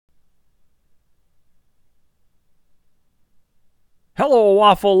Hello,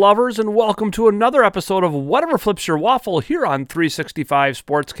 Waffle lovers, and welcome to another episode of Whatever Flips Your Waffle here on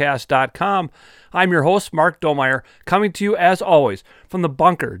 365sportscast.com. I'm your host, Mark Domeyer, coming to you, as always, from the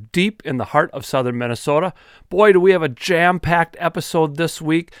bunker deep in the heart of southern Minnesota. Boy, do we have a jam-packed episode this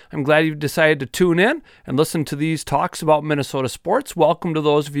week. I'm glad you've decided to tune in and listen to these talks about Minnesota sports. Welcome to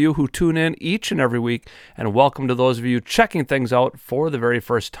those of you who tune in each and every week, and welcome to those of you checking things out for the very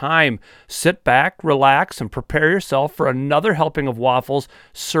first time. Sit back, relax, and prepare yourself for another helping of waffles,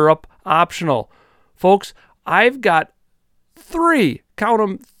 syrup optional. Folks, I've got three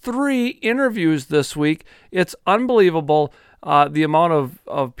interviews this week. It's unbelievable the amount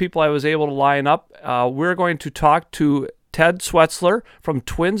of people I was able to line up. We're going to talk to Ted Schwertzler from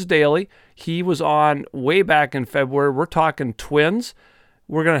Twins Daily. He was on way back in February. We're talking Twins.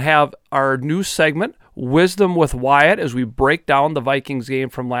 We're going to have our new segment, Wisdom with Wyatt, as we break down the Vikings game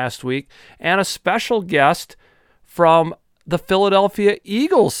from last week, and a special guest from the Philadelphia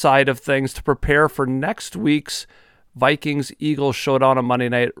Eagles side of things to prepare for next week's Vikings-Eagles showdown on Monday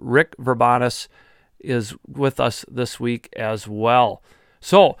night. Rick Verbanis is with us this week as well.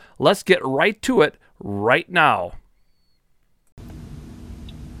 So let's get right to it right now.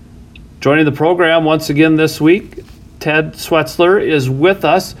 Joining the program once again this week, Ted Schwertzler is with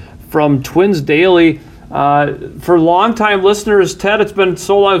us from Twins Daily. For longtime listeners, Ted, it's been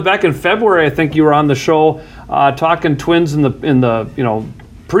so long. Back in February, I think you were on the show talking Twins in the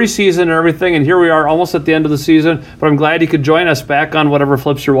preseason and everything, and here we are almost at the end of the season, but I'm glad you could join us back on Whatever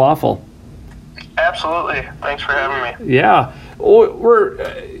Flips Your Waffle. Absolutely. Thanks for having me. Yeah.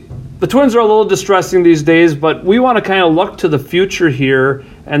 The Twins are a little distressing these days, but we want to kind of look to the future here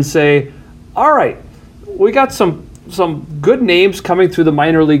and say, all right, we got some good names coming through the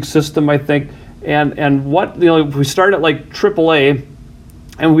minor league system, I think, and what, if we start at like AAA,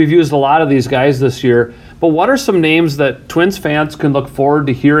 and we've used a lot of these guys this year, but what are some names that Twins fans can look forward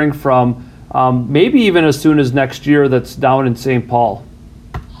to hearing from, maybe even as soon as next year, that's down in St. Paul?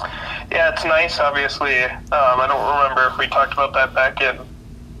 Yeah, it's nice, obviously. I don't remember if we talked about that back in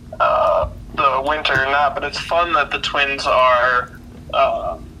the winter or not, but it's fun that the Twins are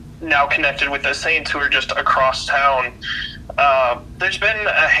now connected with the Saints, who are just across town. There's been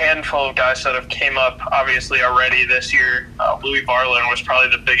a handful of guys that have came up, obviously, already this year. Louis Varland was probably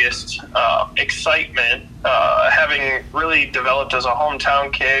the biggest excitement, having really developed as a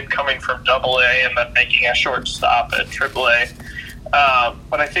hometown kid, coming from AA and then making a short stop at AAA.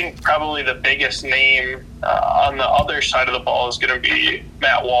 But I think probably the biggest name on the other side of the ball is going to be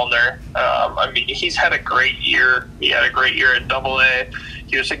Matt Wallner. He's had a great year. He had a great year at AA.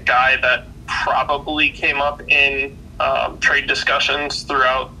 He was a guy that probably came up in trade discussions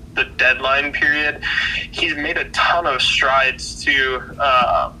throughout the deadline period. He's made a ton of strides to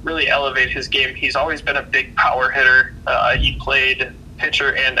really elevate his game. He's always been a big power hitter. He played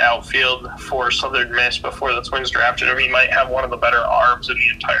pitcher and outfield for Southern Miss before the Twins drafted him. He might have one of the better arms in the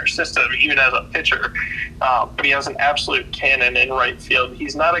entire system, even as a pitcher. But he has an absolute cannon in right field.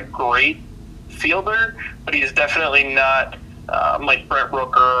 He's not a great fielder, but he's definitely not like Brett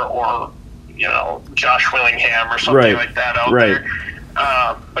Rooker or Josh Willingham or something like that out there.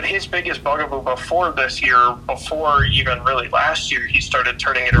 But his biggest bugaboo before this year, before even really last year, he started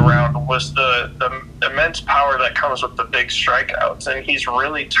turning it around, was the immense power that comes with the big strikeouts. And he's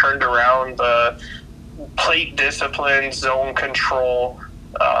really turned around the plate discipline, zone control.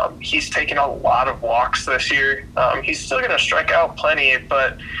 He's taken a lot of walks this year. He's still going to strike out plenty,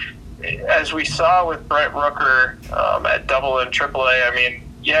 but as we saw with Brett Rooker at AA and AAA,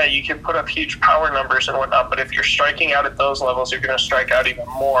 yeah, you can put up huge power numbers and whatnot, but if you're striking out at those levels, you're going to strike out even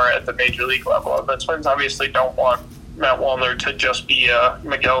more at the major league level. And the Twins obviously don't want Matt Wallner to just be a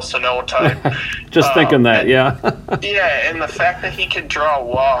Miguel Sano type. Just thinking that, yeah. Yeah, and the fact that he can draw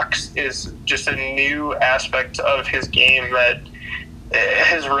walks is just a new aspect of his game that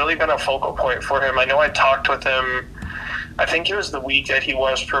has really been a focal point for him. I know I talked with him, I think it was the week that he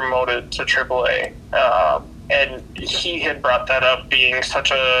was promoted to AAA, and he had brought that up being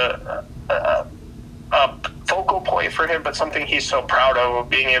such a focal point for him, but something he's so proud of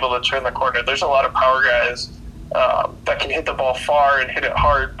being able to turn the corner. There's a lot of power guys that can hit the ball far and hit it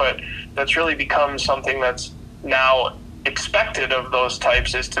hard, but that's really become something that's now expected of those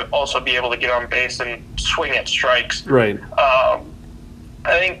types, is to also be able to get on base and swing at strikes. Right. I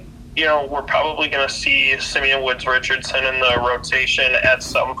think, we're probably going to see Simeon Woods-Richardson in the rotation at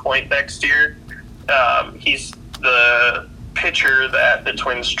some point next year. He's the pitcher that the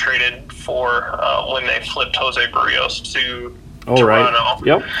Twins traded for when they flipped Jose Barrios to Toronto. Right.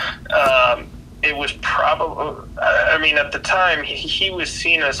 Yep. It was probably, at the time, he was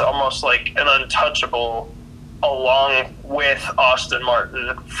seen as almost like an untouchable along with Austin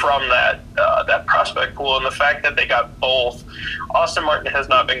Martin from that prospect pool, and the fact that they got both. Austin Martin has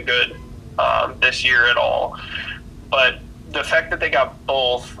not been good this year at all, but the fact that they got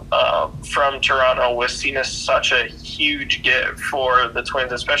both from Toronto was seen as such a huge get for the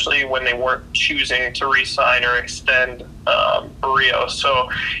Twins, especially when they weren't choosing to re-sign or extend Barrios. So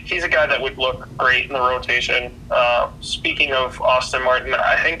he's a guy that would look great in the rotation. Speaking of Austin Martin,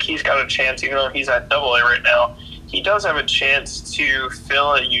 I think he's got a chance, even though he's at Double-A right now, he does have a chance to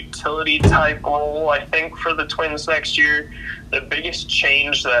fill a utility type role, I think, for the Twins next year. The biggest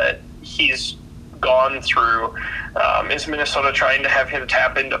change that he's gone through is Minnesota trying to have him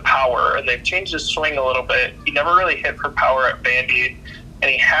tap into power, and they've changed his swing a little bit. He never really hit for power at Vandy, and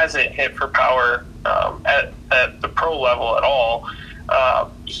he hasn't hit for power at the pro level at all.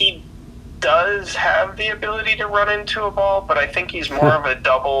 He does have the ability to run into a ball, but I think he's more of a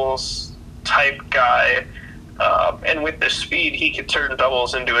doubles type guy. And with the speed, he could turn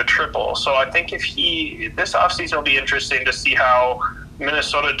doubles into a triple. So I think this offseason will be interesting to see how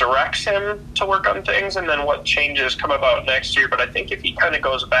Minnesota directs him to work on things, and then what changes come about next year. But I think if he kind of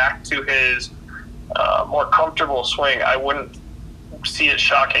goes back to his more comfortable swing, I wouldn't see it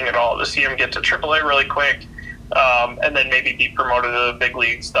shocking at all to see him get to AAA really quick, and then maybe be promoted to the big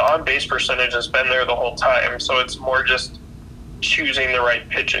leagues. The on-base percentage has been there the whole time, so it's more just choosing the right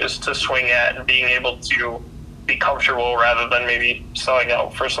pitches to swing at and being able to be comfortable rather than maybe selling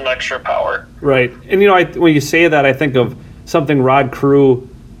out for some extra power. Right. And, when you say that, I think of something Rod Carew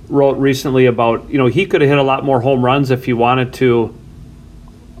wrote recently about, he could have hit a lot more home runs if he wanted to,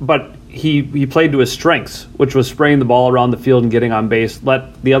 but he played to his strengths, which was spraying the ball around the field and getting on base.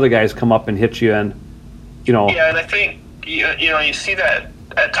 Let the other guys come up and hit you, and, Yeah, and I think, you see that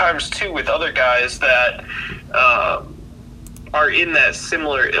at times, too, with other guys that are in that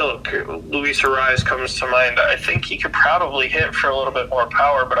similar ilk. Luis Ariz comes to mind. I think he could probably hit for a little bit more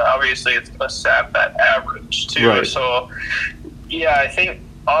power, but obviously it's going to sap that average too. Right. So, yeah, I think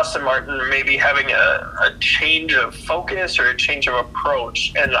Austin Martin maybe having a change of focus or a change of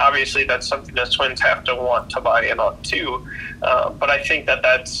approach, and obviously that's something the Twins have to want to buy in on too. But I think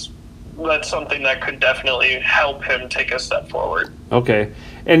that's something that could definitely help him take a step forward. Okay.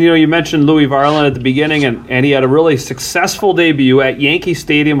 And, you mentioned Louis Varland at the beginning, and he had a really successful debut at Yankee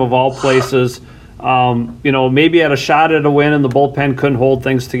Stadium of all places. Maybe had a shot at a win, and the bullpen couldn't hold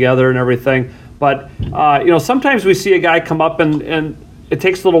things together and everything. But, sometimes we see a guy come up, and it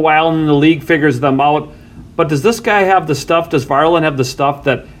takes a little while, and the league figures them out. But does this guy have the stuff? Does Varland have the stuff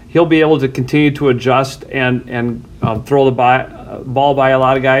that he'll be able to continue to adjust and throw the ball by a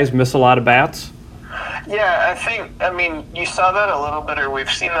lot of guys, miss a lot of bats? Yeah, you saw that a little bit, or we've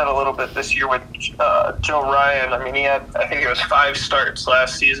seen that a little bit this year with Joe Ryan. He had, I think it was 5 starts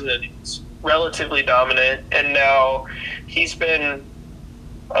last season, and he's relatively dominant, and now he's been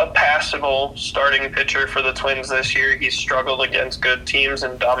a passable starting pitcher for the Twins this year. He's struggled against good teams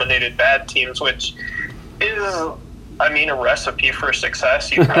and dominated bad teams, which is, a recipe for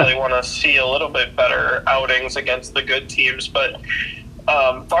success. You probably want to see a little bit better outings against the good teams, but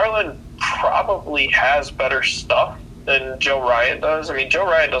Varland probably has better stuff than Joe Ryan does. Joe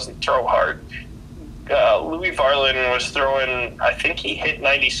Ryan doesn't throw hard. Louis Varland was throwing, I think he hit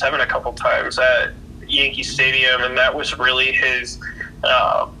 97 a couple times at Yankee Stadium, and that was really his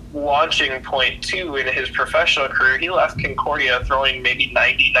launching point, too, in his professional career. He left Concordia throwing maybe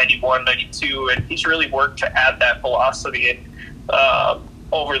 90, 91, 92, and he's really worked to add that velocity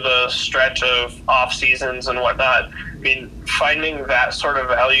over the stretch of off seasons and whatnot. Finding that sort of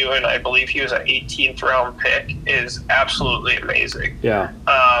value, and I believe he was an 18th round pick, is absolutely amazing. Yeah.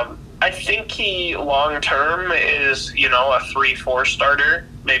 I think he long term is, a 3-4 starter,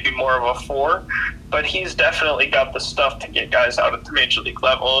 maybe more of a 4, but he's definitely got the stuff to get guys out at the major league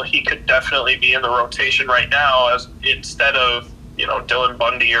level. He could definitely be in the rotation right now instead of, Dylan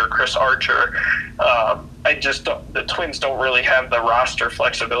Bundy or Chris Archer. The Twins don't really have the roster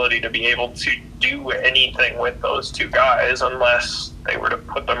flexibility to be able to do anything with those two guys unless they were to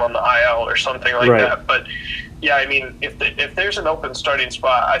put them on the IL or something like that. But yeah, if there's an open starting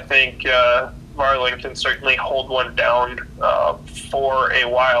spot, I think Varland can certainly hold one down for a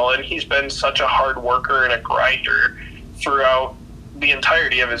while. And he's been such a hard worker and a grinder throughout the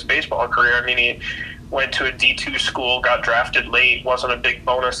entirety of his baseball career. He went to a D2 school, got drafted late, wasn't a big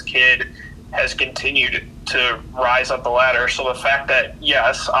bonus kid, has continued to rise up the ladder. So the fact that,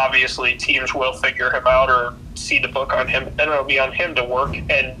 yes, obviously teams will figure him out or see the book on him, but then it'll be on him to work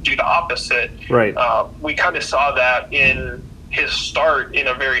and do the opposite. Right. We kind of saw that in his start in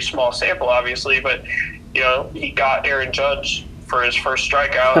a very small sample, obviously, but, he got Aaron Judge for his first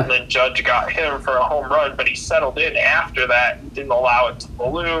strikeout, and then Judge got him for a home run, but he settled in after that, didn't allow it to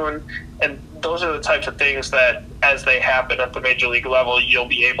balloon. And those are the types of things that, as they happen at the major league level, you'll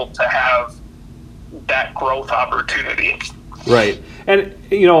be able to have that growth opportunity. Right. And,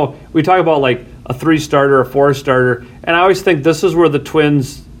 we talk about like a 3-starter, a 4-starter, and I always think this is where the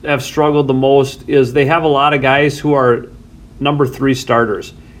Twins have struggled the most, is they have a lot of guys who are number 3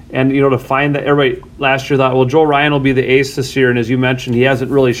 starters. And, to find that, everybody last year thought, well, Joe Ryan will be the ace this year, and as you mentioned, he hasn't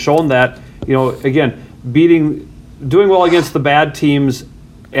really shown that. Again, doing well against the bad teams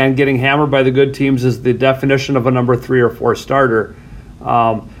and getting hammered by the good teams is the definition of a number 3 or 4 starter.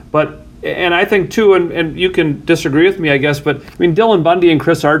 And I think, too, and you can disagree with me, I guess, but, Dylan Bundy and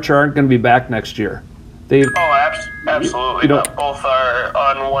Chris Archer aren't going to be back next year. Absolutely. Both are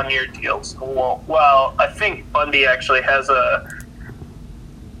on one-year deals. Well, I think Bundy actually has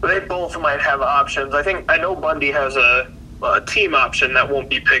they both might have options. I know Bundy has a team option that won't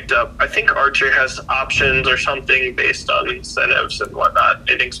be picked up. I think Archer has options or something based on incentives and whatnot,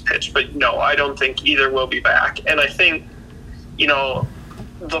 innings pitched. But no, I don't think either will be back. And I think,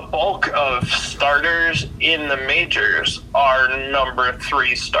 the bulk of starters in the majors are number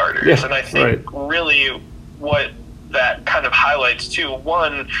 3 starters. Yeah, and I think really what that kind of highlights too,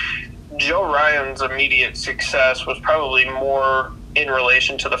 one, Joe Ryan's immediate success was probably more in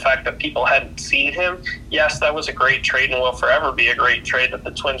relation to the fact that people hadn't seen him. Yes, that was a great trade and will forever be a great trade that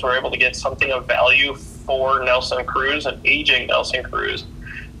the Twins were able to get something of value for Nelson Cruz, an aging Nelson Cruz.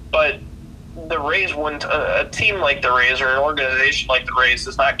 But the Rays wouldn't, a team like the Rays or an organization like the Rays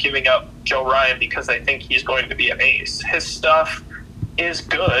is not giving up Joe Ryan because they think he's going to be an ace. His stuff is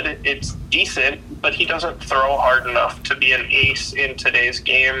good, it's decent, but he doesn't throw hard enough to be an ace in today's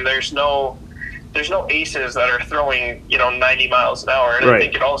game. There's no aces that are throwing 90 miles an hour, and I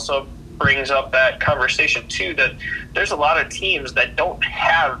think it also brings up that conversation too, that there's a lot of teams that don't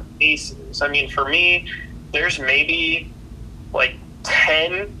have aces. For me, there's maybe like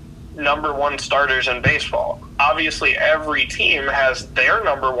 10 number 1 starters in baseball. Obviously, every team has their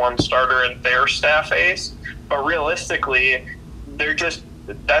number 1 starter and their staff ace, but realistically,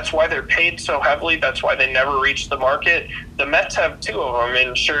 that's why they're paid so heavily. That's why they never reach the market. The Mets have 2 of them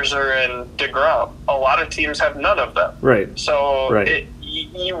in Scherzer and DeGrom. A lot of teams have none of them. Right. So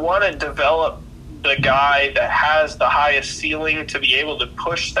you want to develop the guy that has the highest ceiling to be able to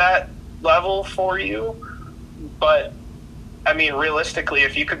push that level for you. But realistically,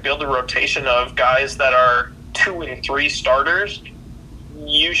 if you could build a rotation of guys that are 2 and 3 starters,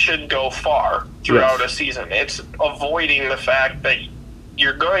 you should go far throughout a season. It's avoiding the fact that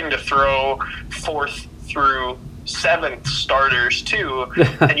you're going to throw 4th through 7th starters too,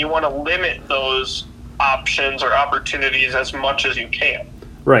 and you want to limit those options or opportunities as much as you can.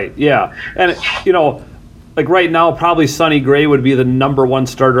 Right, yeah. And, like right now, probably Sonny Gray would be the number 1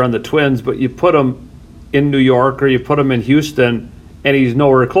 starter on the Twins, but you put him in New York or you put him in Houston, and he's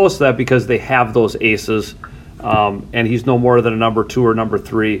nowhere close to that because they have those aces, and he's no more than a number 2 or number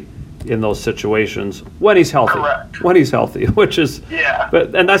 3 in those situations when he's healthy. Correct. When he's healthy, which is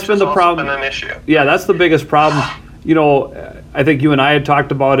and that's been the problem. Been an issue. Yeah, that's the biggest problem. I think you and I had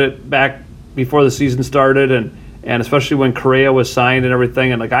talked about it back before the season started, and especially when Correa was signed and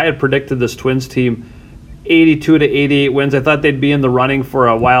everything. And like I had predicted this Twins team 82 to 88 wins. I thought they'd be in the running for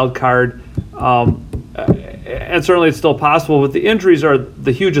a wild card. And certainly it's still possible, but the injuries are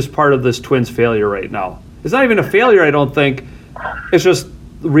the hugest part of this Twins failure right now. It's not even a failure, I don't think. It's just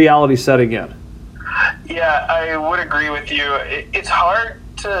reality setting in. Yeah, I would agree with you. It's hard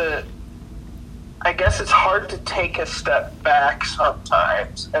to take a step back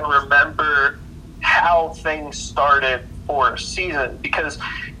sometimes and remember how things started for a season, because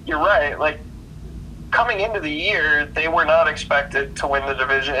you're right, like coming into the year, they were not expected to win the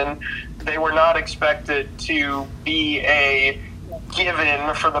division. They were not expected to be a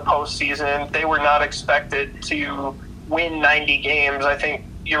given for the postseason. They were not expected to win 90 games. I think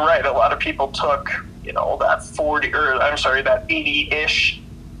you're right. A lot of people took, that 80-ish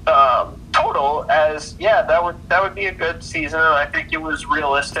total as, that would be a good season. And I think it was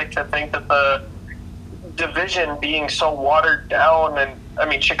realistic to think that the division being so watered down, and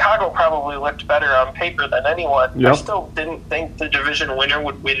Chicago probably looked better on paper than anyone. Yep. I still didn't think the division winner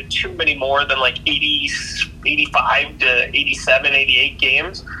would win too many more than like 80, 85 to 87, 88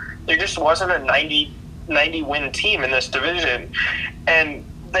 games. There just wasn't a 90 win team in this division. And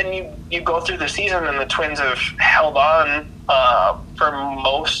then you go through the season and the Twins have held on for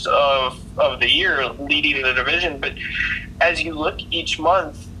most of the year leading the division. But as you look each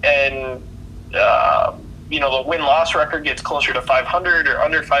month and the win-loss record gets closer to 500 or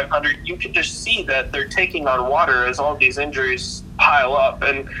under 500, you can just see that they're taking on water as all these injuries pile up.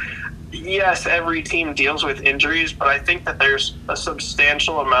 And yes, every team deals with injuries, but I think that there's a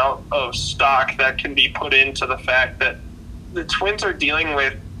substantial amount of stock that can be put into the fact that the Twins are dealing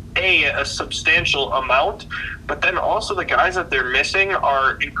with a substantial amount, but then also the guys that they're missing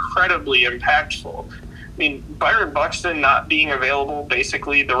are incredibly impactful. I mean, Byron Buxton not being available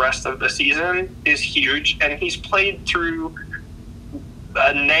basically the rest of the season is huge, and he's played through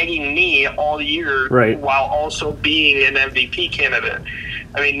a nagging knee all year, right, while also being an MVP candidate.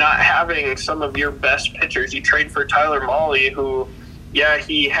 I mean, not having some of your best pitchers. You trade for Tyler Mahle, who, yeah,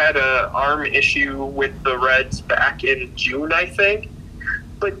 he had an arm issue with the Reds back in June, I think.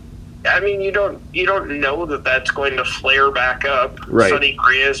 But I mean, you don't know that that's going to flare back up. Right. Sonny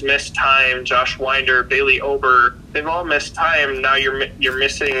Gria's missed time. Josh Winder, Bailey Ober, they've all missed time. Now you're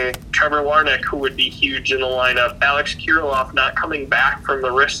missing Trevor Larnach, who would be huge in the lineup. Alex Kirilloff not coming back from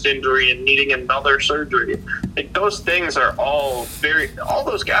the wrist injury and needing another surgery. Like, those things are all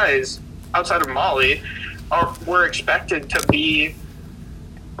those guys outside of Mahle were expected to be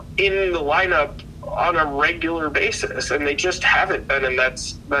in the lineup on a regular basis, and they just haven't been, and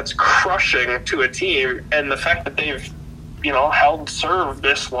that's crushing to a team. And the fact that they've held serve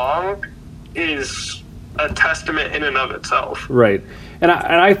this long is a testament in and of itself. Right. And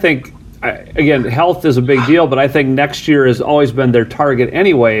I think, again, health is a big deal, but I think next year has always been their target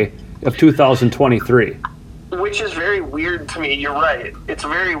anyway of 2023. Which is very weird to me. You're right. It's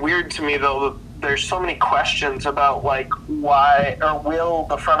very weird to me, though. There's so many questions about, like, why, or will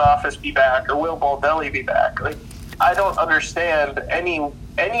the front office be back, or will Baldelli be back? Like, I don't understand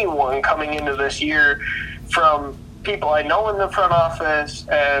anyone coming into this year, from people I know in the front office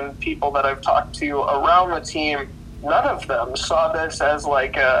and people that I've talked to around the team. None of them saw this as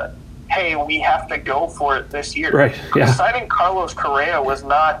like a, hey, we have to go for it this year. Right, yeah. Signing Carlos Correa was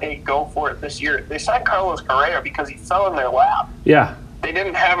not a go for it this year. They signed Carlos Correa because he fell in their lap. Yeah. They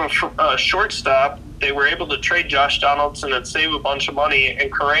didn't have a shortstop. They were able to trade Josh Donaldson and save a bunch of money,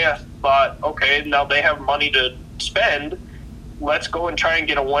 and Correa thought, okay, now they have money to spend. Let's go and try and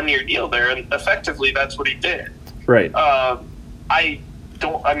get a one-year deal there. And effectively, that's what he did. Right.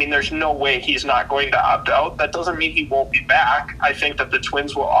 There's no way he's not going to opt out. That doesn't mean he won't be back. I think that the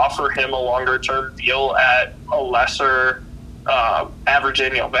Twins will offer him a longer-term deal at a lesser average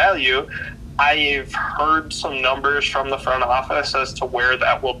annual value. I've heard some numbers from the front office as to where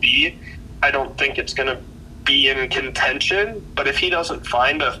that will be. I don't think it's going to be in contention, but if he doesn't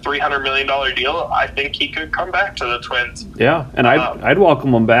find a $300 million deal, I think he could come back to the Twins. Yeah, and I'd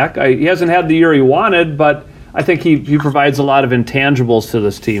welcome him back. He hasn't had the year he wanted, but I think he provides a lot of intangibles to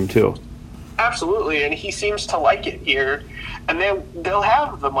this team too. Absolutely, and he seems to like it here, and they'll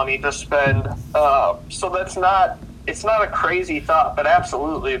have the money to spend. So it's not a crazy thought, but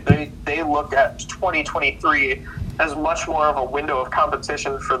absolutely, they look at 2023 as much more of a window of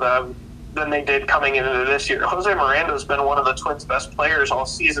competition for them than they did coming into this year. Jose Miranda's been one of the Twins' best players all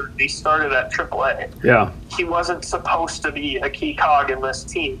season. He started at AAA. Yeah. He wasn't supposed to be a key cog in this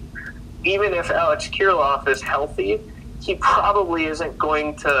team. Even if Alex Kirilloff is healthy, he probably isn't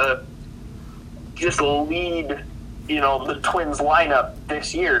going to just lead, the Twins lineup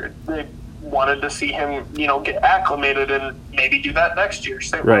this year. They wanted to see him, get acclimated and maybe do that next year.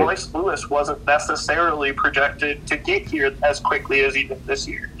 St. Right. Royce Lewis wasn't necessarily projected to get here as quickly as he did this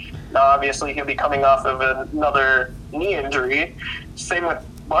year. Now, obviously, he'll be coming off of another knee injury. Same with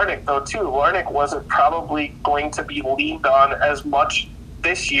Larnach, though, too. Larnach wasn't probably going to be leaned on as much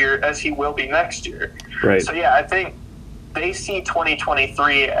this year as he will be next year. Right. So, yeah, I think they see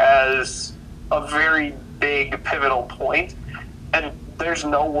 2023 as a very big pivotal point, and there's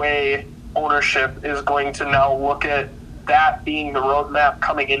no way ownership is going to now look at that being the roadmap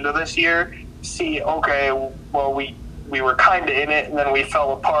coming into this year, see, okay, well, we were kind of in it and then we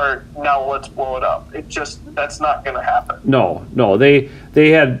fell apart, now let's blow it up. That's not going to happen. No,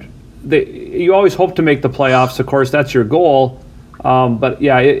 you always hope to make the playoffs, of course, that's your goal. But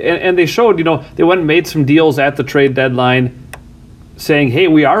yeah, and they showed, they went and made some deals at the trade deadline saying, hey,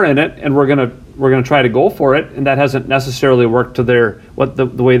 we are in it and we're going to try to go for it, and that hasn't necessarily worked to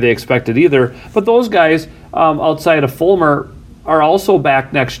the way they expected either. But those guys outside of Fulmer are also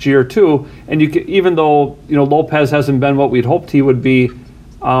back next year too, and even though Lopez hasn't been what we'd hoped he would be,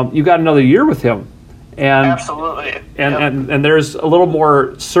 you got another year with him, and absolutely, and there's a little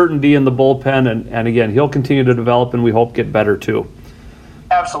more certainty in the bullpen, and again, he'll continue to develop, and we hope get better too.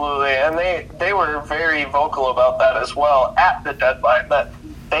 Absolutely, and they were very vocal about that as well at the deadline, that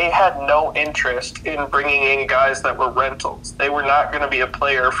they had no interest in bringing in guys that were rentals. They were not going to be a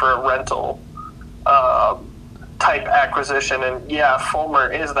player for a rental type acquisition, and yeah,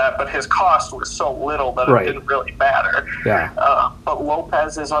 Fulmer is that, but his cost was so little that Right. it didn't really matter. Yeah. But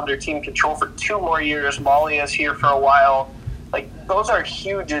Lopez is under team control for 2 more years. Molly is here for a while. Like, those are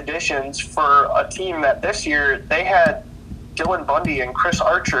huge additions for a team that this year they had Dylan Bundy and Chris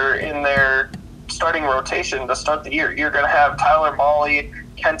Archer in their starting rotation to start the year. You're going to have Tyler Molly,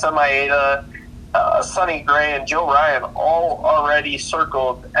 Kenta Maeda, Sonny Gray, and Joe Ryan all already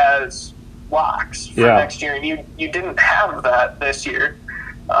circled as locks for next year, and you didn't have that this year.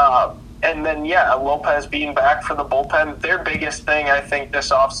 And then, Lopez being back for the bullpen. Their biggest thing, I think,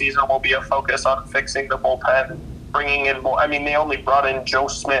 this offseason will be a focus on fixing the bullpen, bringing in more. I mean, they only brought in Joe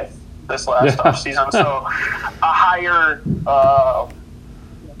Smith this last offseason, so a higher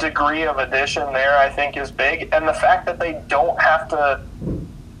degree of addition there, I think, is big. And the fact that they don't have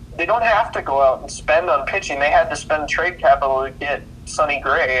to go out and spend on pitching. They had to spend trade capital to get Sonny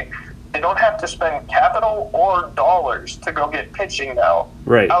Gray. They don't have to spend capital or dollars to go get pitching now.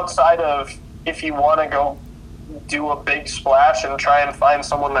 Right. Outside of if you want to go do a big splash and try and find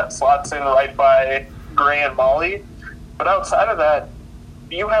someone that slots in right by Gray and Molly. But outside of that,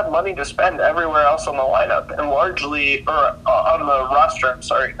 you have money to spend everywhere else on the lineup, and largely, or on the roster,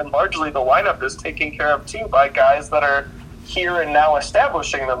 and largely the lineup is taken care of too by guys that are here and now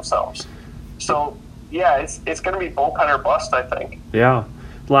establishing themselves. So, yeah, it's going to be bullpen or bust, I think. Yeah.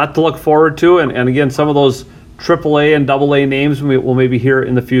 A lot to look forward to, and again, some of those AAA and AA names we'll maybe hear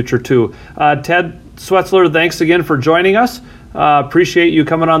in the future too. Ted Schwertzler, thanks again for joining us. Appreciate you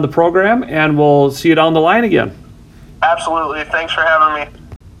coming on the program, and we'll see you down the line again. Absolutely. Thanks for having me.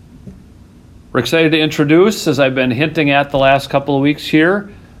 We're excited to introduce, as I've been hinting at the last couple of weeks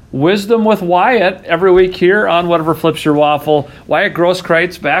here, Wisdom with Wyatt every week here on Whatever Flips Your Waffle. Wyatt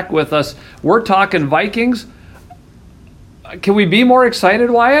Groskreutz back with us. We're talking Vikings. Can we be more excited,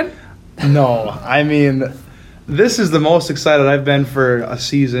 Wyatt? No, I mean, this is the most excited I've been for a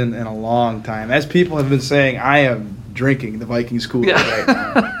season in a long time. As people have been saying, I am drinking the Vikings Kool-Aid right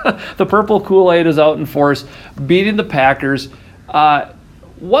now. The purple Kool-Aid is out in force, beating the Packers.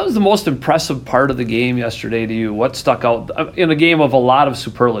 What was the most impressive part of the game yesterday to you? What stuck out in a game of a lot of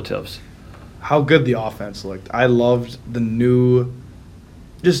superlatives? How good the offense looked. I loved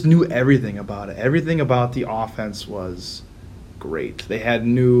just knew everything about it. Everything about the offense was great. They had a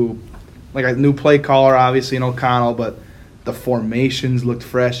new play caller, obviously, in O'Connell, but the formations looked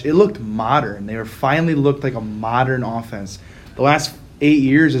fresh. It looked modern. They finally looked like a modern offense. The last 8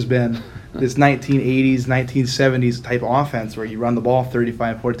 years has been this 1980s, 1970s type offense where you run the ball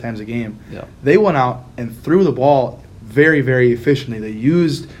 35, 40 times a game. Yeah. They went out and threw the ball very, very efficiently. They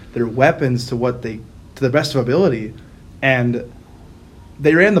used their weapons to the best of ability, and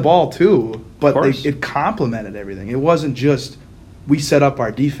they ran the ball too, but it complemented everything. It wasn't just we set up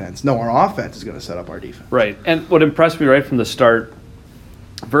our defense. No, our offense is going to set up our defense. Right. And what impressed me right from the start,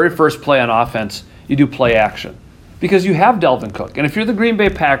 very first play on offense, you do play action. Because you have Delvin Cook. And if you're the Green Bay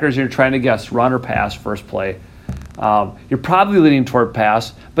Packers and you're trying to guess run or pass first play, you're probably leaning toward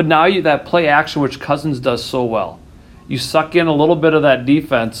pass. But now that play action, which Cousins does so well, you suck in a little bit of that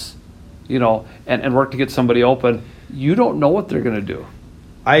defense, and work to get somebody open. You don't know what they're going to do.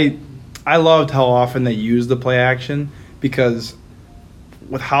 I loved how often they use the play action, because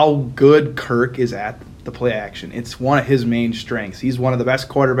with how good Kirk is at the play action, it's one of his main strengths. He's one of the best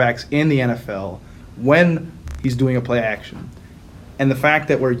quarterbacks in the NFL when he's doing a play action. And the fact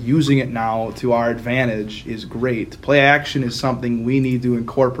that we're using it now to our advantage is great. Play action is something we need to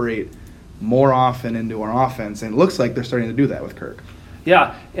incorporate more often into our offense, and it looks like they're starting to do that with Kirk.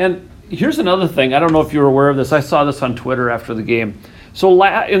 Yeah, and here's another thing. I don't know if you were aware of this. I saw this on Twitter after the game. So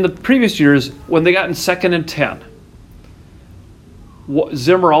in the previous years, when they got in 2nd and 10,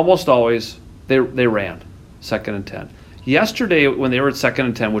 Zimmer almost always, they ran 2nd and 10. Yesterday, when they were at 2nd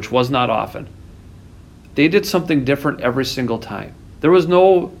and 10, which was not often, they did something different every single time. There was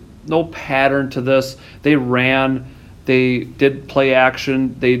no pattern to this. They ran, they did play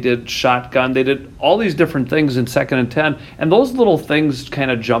action, they did shotgun, they did all these different things in 2nd and 10, and those little things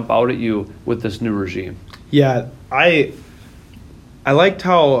kind of jump out at you with this new regime. Yeah, I liked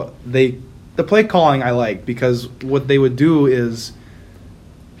how the play calling I liked, because what they would do is,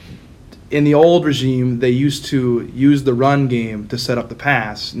 in the old regime, they used to use the run game to set up the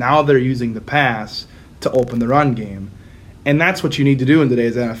pass. Now they're using the pass to open the run game. And that's what you need to do in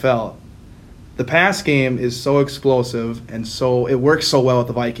today's NFL. The pass game is so explosive, and so it works so well with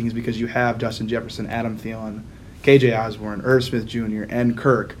the Vikings because you have Justin Jefferson, Adam Thielen, KJ Osborne, Irv Smith Jr., and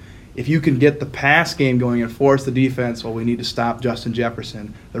Kirk. If you can get the pass game going and force the defense, well, we need to stop Justin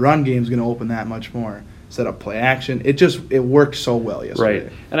Jefferson, the run game is going to open that much more. set up play action. It worked so well yesterday.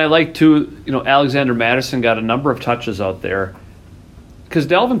 Right. And I like, too, Alexander Madison got a number of touches out there because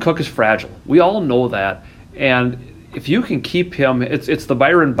Dalvin Cook is fragile. We all know that. And if you can keep him, it's the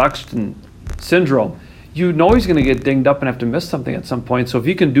Byron Buxton syndrome. You know he's going to get dinged up and have to miss something at some point. So if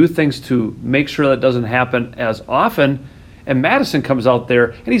you can do things to make sure that doesn't happen as often, and Madison comes out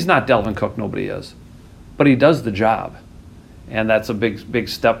there, and he's not Dalvin Cook, nobody is, but he does the job. And that's a big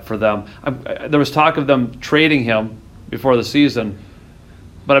step for them. There was talk of them trading him before the season,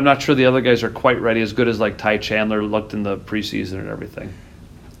 but I'm not sure the other guys are quite ready, as good as like Ty Chandler looked in the preseason and everything.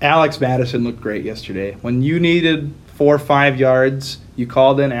 Alex Madison looked great yesterday. When you needed 4 or 5 yards, you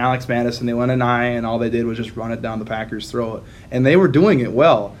called in Alex Madison. They went an I, and all they did was just run it down the Packers' throat. And they were doing it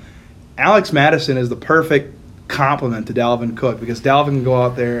well. Alex Madison is the perfect complement to Dalvin Cook because Dalvin can go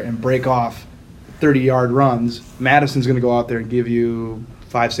out there and break off 30-yard runs. Madison's going to go out there and give you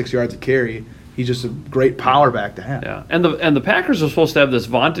 5-6 yards of carry. He's just a great power back to have. Yeah, and the Packers are supposed to have this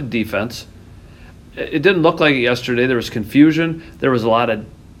vaunted defense. It didn't look like it yesterday. There was confusion. There was a lot of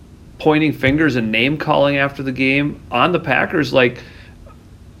pointing fingers and name calling after the game on the Packers. Like,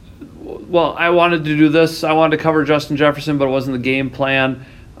 well, I wanted to do this. I wanted to cover Justin Jefferson, but it wasn't the game plan.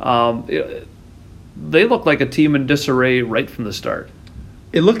 They looked like a team in disarray right from the start.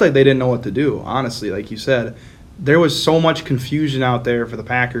 It looked like they didn't know what to do, honestly. Like you said, there was so much confusion out there for the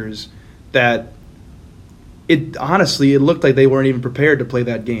Packers that it looked like they weren't even prepared to play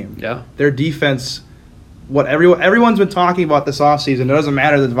that game. Yeah. Their defense, everyone's been talking about this offseason, it doesn't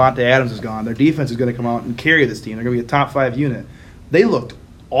matter that Devontae Adams is gone. Their defense is going to come out and carry this team. They're going to be a top 5 unit. They looked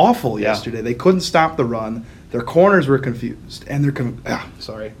awful yesterday. They couldn't stop the run. Their corners were confused. And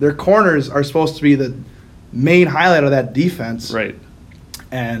their corners are supposed to be the main highlight of that defense. Right.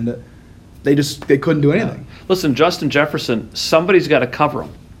 And they couldn't do anything. Yeah. Listen, Justin Jefferson, somebody's got to cover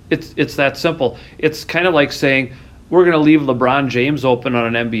him. It's that simple. It's kind of like saying we're going to leave LeBron James open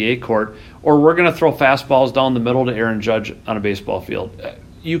on an NBA court, or we're going to throw fastballs down the middle to Aaron Judge on a baseball field.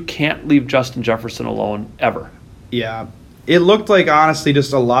 You can't leave Justin Jefferson alone ever. Yeah. It looked like, honestly,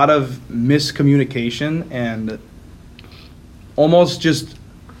 just a lot of miscommunication and almost just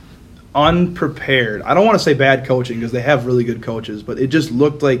unprepared. I don't want to say bad coaching because they have really good coaches, but it just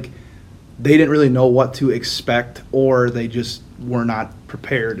looked like they didn't really know what to expect, or they just were not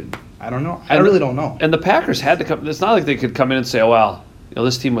prepared. And I don't know. I really don't know. And the Packers had to come. It's not like they could come in and say, "Oh well,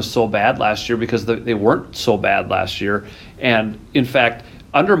 this team was so bad last year," because they weren't so bad last year. And in fact,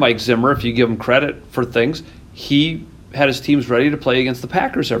 under Mike Zimmer, if you give him credit for things, he had his teams ready to play against the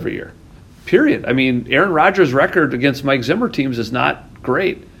Packers every year. Period. I mean, Aaron Rodgers' record against Mike Zimmer teams is not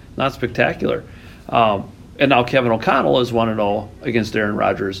great, not spectacular. And now Kevin O'Connell is 1-0 against Aaron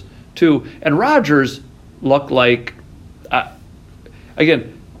Rodgers too. And Rodgers looked like,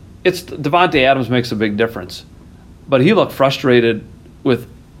 again, it's Devontae Adams makes a big difference, but he looked frustrated with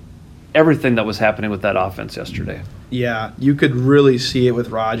everything that was happening with that offense yesterday. Yeah, you could really see it with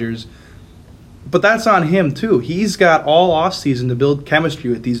Rodgers. But that's on him, too. He's got all offseason to build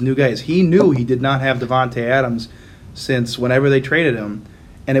chemistry with these new guys. He knew he did not have Devontae Adams since whenever they traded him.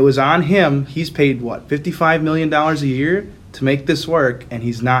 And it was on him. He's paid, $55 million a year to make this work, and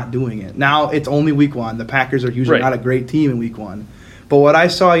he's not doing it. Now, it's only week 1. The Packers are usually not a great team in week 1. But what I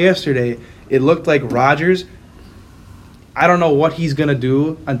saw yesterday, it looked like Rodgers, I don't know what he's going to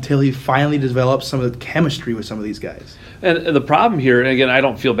do until he finally develops some of the chemistry with some of these guys. And the problem here, and again, I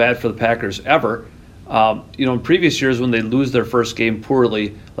don't feel bad for the Packers ever. In previous years when they lose their first game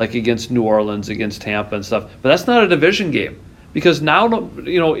poorly, like against New Orleans, against Tampa and stuff, but that's not a division game. Because now,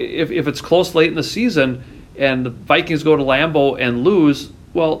 if it's close late in the season and the Vikings go to Lambeau and lose,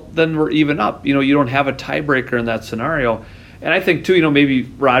 well, then we're even up. You don't have a tiebreaker in that scenario. And I think, too, maybe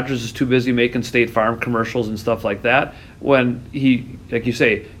Rodgers is too busy making State Farm commercials and stuff like that when he, like you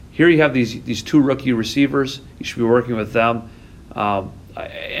say, here you have these 2 rookie receivers. You should be working with them.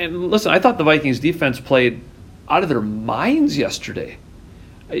 And listen, I thought the Vikings defense played out of their minds yesterday.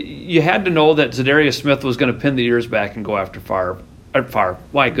 You had to know that Zadarius Smith was going to pin the ears back and go after Favre.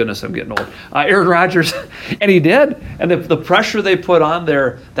 My goodness, I'm getting old. Aaron Rodgers, and he did. And the pressure they put on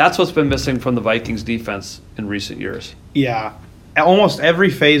there, that's what's been missing from the Vikings defense in recent years. Yeah. Almost every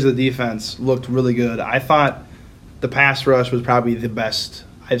phase of the defense looked really good. I thought the pass rush was probably the best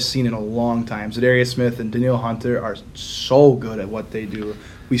I've seen in a long time. Zadarius Smith and Danielle Hunter are so good at what they do.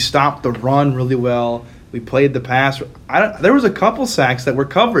 We stopped the run really well. We played the pass. There was a couple sacks that were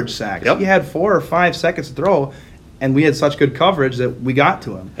coverage sacks. Yep. He had 4 or 5 seconds to throw, and we had such good coverage that we got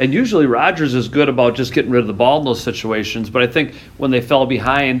to him. And usually Rodgers is good about just getting rid of the ball in those situations, but I think when they fell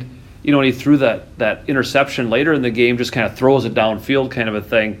behind, when he threw that interception later in the game, just kind of throws it downfield kind of a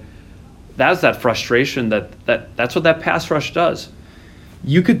thing, that's that frustration that's what that pass rush does.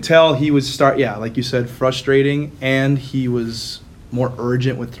 You could tell he was like you said, frustrating, and he was more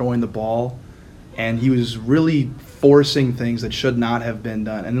urgent with throwing the ball, and he was really forcing things that should not have been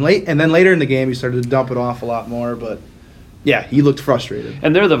done. And then later in the game, he started to dump it off a lot more, but yeah, he looked frustrated.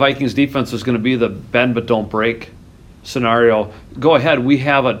 And there, the Vikings defense was going to be the bend but don't break scenario. Go ahead, we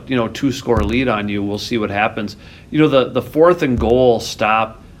have a 2-score lead on you. We'll see what happens. The 4th and goal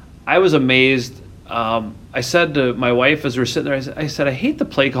stop. I was amazed. I said to my wife as we were sitting there, I said, I hate the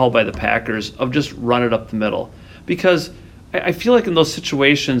play call by the Packers of just run it up the middle, because I feel like in those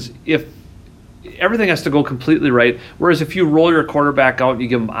situations, if everything has to go completely right, whereas if you roll your quarterback out and you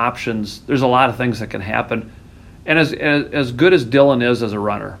give him options, there's a lot of things that can happen. And as good as Dylan is as a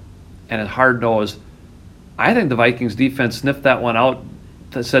runner and as hard-nosed, I think the Vikings defense sniffed that one out,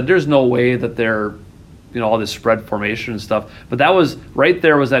 that said there's no way that they're all this spread formation and stuff. But that was right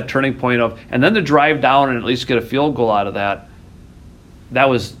there, was that turning point of, and then to drive down and at least get a field goal out of that, that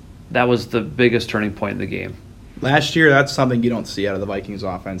was the biggest turning point in the game. Last year, that's something you don't see out of the Vikings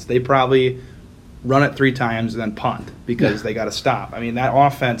offense. They probably run it 3 times and then punt because they got to stop. I mean, that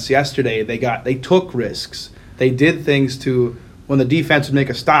offense yesterday, they took risks. They did things to, when the defense would make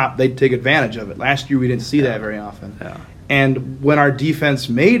a stop, they'd take advantage of it. Last year, we didn't see that very often. Yeah. And when our defense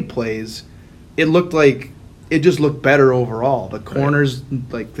made plays, it just looked better overall. The corners,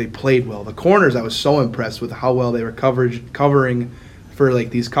 they played well. The corners, I was so impressed with how well they were covering for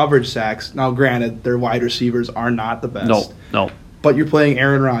these coverage sacks. Now, granted, their wide receivers are not the best. No. But you're playing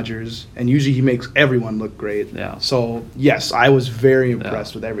Aaron Rodgers, and usually he makes everyone look great. Yeah. So, yes, I was very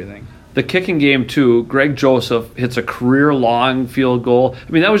impressed with everything. The kicking game, too, Greg Joseph hits a career-long field goal.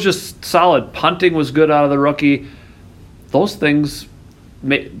 I mean, that was just solid. Punting was good out of the rookie. Those things,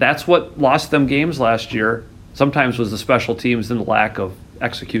 that's what lost them games last year. Sometimes was the special teams and the lack of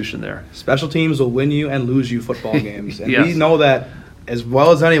execution there. Special teams will win you and lose you football games. And yes. We know that as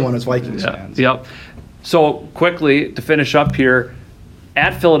well as anyone as Vikings fans. Yep. So, quickly, to finish up here,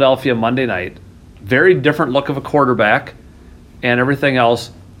 at Philadelphia Monday night, very different look of a quarterback and everything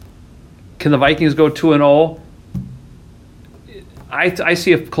else. Can the Vikings go 2-0? I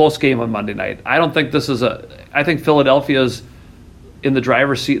see a close game on Monday night. I don't think this is I think Philadelphia's in the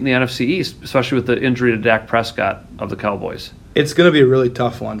driver's seat in the NFC East, especially with the injury to Dak Prescott of the Cowboys. It's going to be a really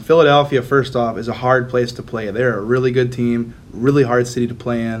tough one. Philadelphia, first off, is a hard place to play. They're a really good team, really hard city to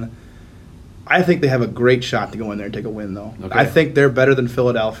play in. I think they have a great shot to go in there and take a win, though. Okay. I think they're better than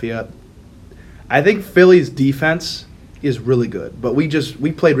Philadelphia. I think Philly's defense is really good, but we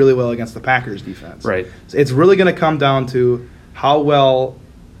played really well against the Packers' defense. Right. So it's really going to come down to how well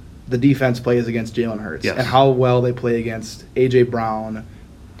the defense plays against Jalen Hurts and how well they play against A.J. Brown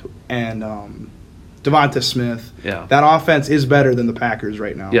and Devonta Smith. Yeah. That offense is better than the Packers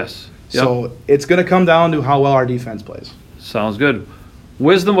right now. Yes. Yep. So it's going to come down to how well our defense plays. Sounds good.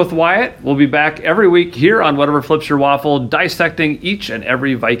 Wisdom with Wyatt. We'll be back every week here on Whatever Flips Your Waffle, dissecting each and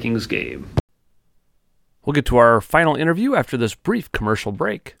every Vikings game. We'll get to our final interview after this brief commercial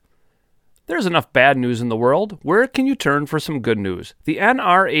break. There's enough bad news in the world. Where can you turn for some good news? The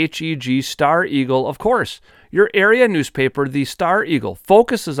NRHEG Star Eagle, of course. Your area newspaper, the Star Eagle,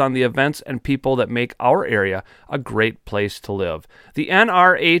 focuses on the events and people that make our area a great place to live. The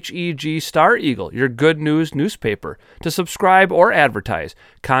NRHEG Star Eagle, your good news newspaper. To subscribe or advertise,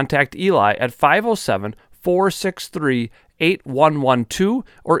 contact Eli at 507-463-8112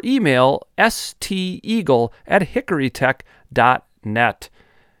 or email steagle@hickorytech.net.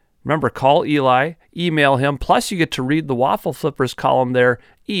 Remember, call Eli, email him, plus you get to read the Waffle Flippers column there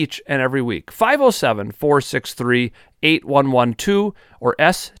each and every week. 507-463-8112 or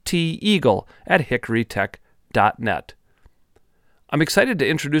steagle@hickorytech.net. I'm excited to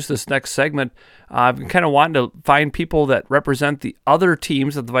introduce this next segment. I'm kind of wanting to find people that represent the other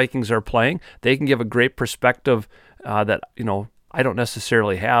teams that the Vikings are playing. They can give a great perspective that, I don't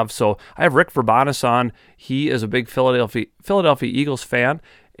necessarily have. So I have Rick Verbanis on. He is a big Philadelphia Eagles fan,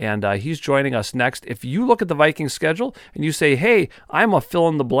 and he's joining us next. If you look at the Vikings schedule and you say, hey, I'm a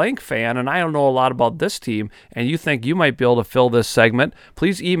fill-in-the-blank fan and I don't know a lot about this team, and you think you might be able to fill this segment,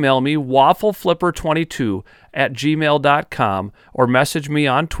 please email me, waffleflipper22@gmail.com, or message me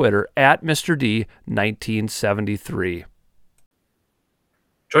on Twitter @MrD1973.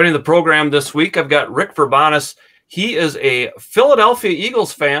 Joining the program this week, I've got Rick Verbanis. He is a Philadelphia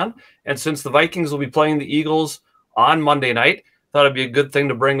Eagles fan, and since the Vikings will be playing the Eagles on Monday night, thought it'd be a good thing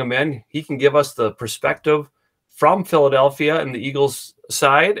to bring him in. He can give us the perspective from Philadelphia and the Eagles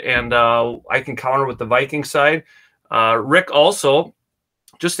side, and I can counter with the Vikings side. Rick also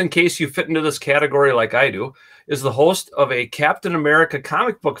just in case you fit into this category like I do, is the host of a Captain America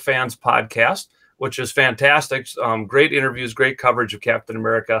comic book fans podcast, which is fantastic. Great interviews, great coverage of Captain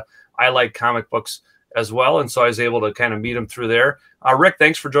America. I like comic books as well, and so I was able to kind of meet him through there. Rick,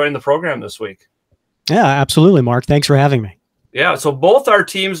 thanks for joining the program this week. Yeah, absolutely, Mark. Thanks for having me. Yeah, so both our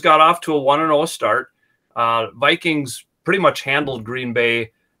teams got off to a 1-0 start. Vikings pretty much handled Green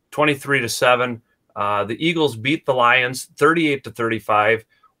Bay 23-7. The Eagles beat the Lions 38-35.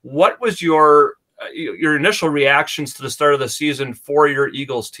 What was your initial reactions to the start of the season for your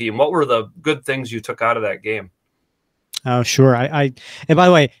Eagles team? What were the good things you took out of that game? Oh, sure. And by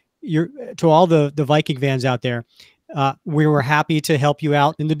the way, to all the Viking fans out there, we were happy to help you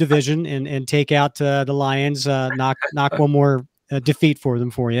out in the division and take out the Lions, knock one more defeat for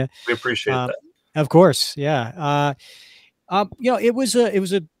you. We appreciate that. Of course, yeah.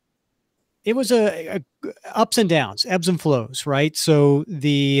 It was a ups and downs, ebbs and flows, right? So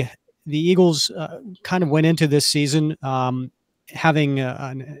the Eagles kind of went into this season having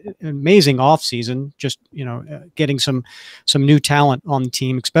an amazing offseason, just getting some new talent on the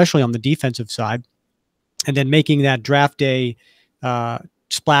team, especially on the defensive side, and then making that draft day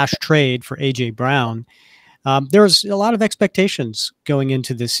splash trade for A.J. Brown. There was a lot of expectations going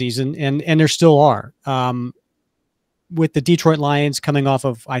into this season, and there still are. With the Detroit Lions coming off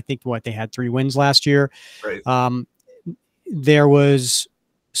of, I think, they had 3 wins last year. Right. There was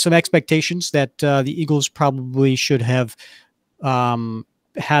some expectations that the Eagles probably should have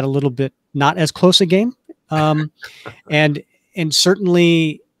had a little bit not as close a game. And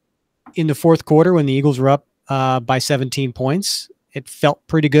certainly in the fourth quarter when the Eagles were up by 17 points, it felt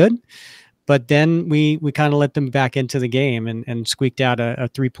pretty good. But then we kind of let them back into the game and squeaked out a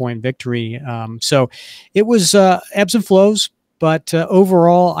 3-point victory. So it was ebbs and flows, but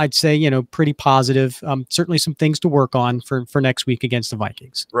overall, I'd say, pretty positive. Certainly some things to work on for next week against the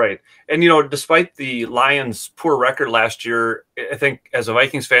Vikings. Right. And, despite the Lions' poor record last year, I think as a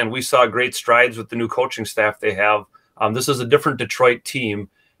Vikings fan, we saw great strides with the new coaching staff they have. This is a different Detroit team.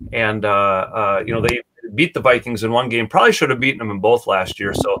 And, they beat the Vikings in one game, probably should have beaten them in both last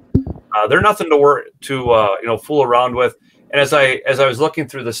year. So they're nothing to fool around with. And as I was looking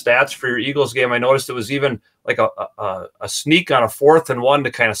through the stats for your Eagles game, I noticed it was even like a sneak on a 4th and 1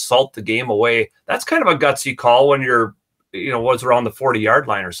 to kind of salt the game away. That's kind of a gutsy call when you're, was around the 40-yard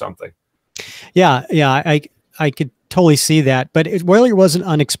line or something. Yeah, I could totally see that, but it really wasn't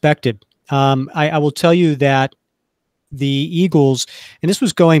unexpected. I will tell you that the Eagles, and this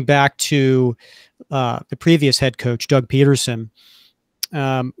was going back to the previous head coach, Doug Peterson,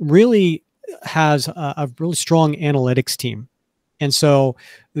 really has a really strong analytics team. And so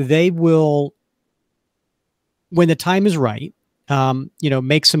they will, when the time is right,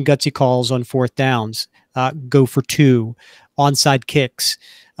 make some gutsy calls on 4th downs, go for 2, onside kicks.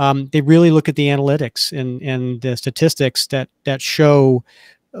 They really look at the analytics and the statistics that show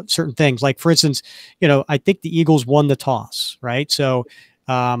certain things. Like, for instance, I think the Eagles won the toss, right? So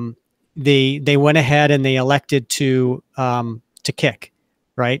they went ahead and they elected to kick,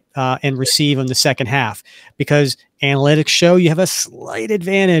 right, and receive in the second half, because analytics show you have a slight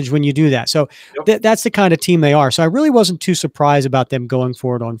advantage when you do that. So that's the kind of team they are. So I really wasn't too surprised about them going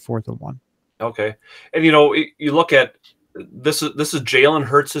forward on 4th and 1. Okay. And, you look at this is Jalen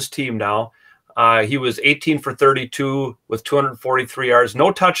Hurts' team now. He was 18 for 32 with 243 yards,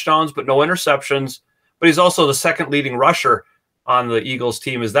 no touchdowns, but no interceptions. But he's also the second leading rusher on the Eagles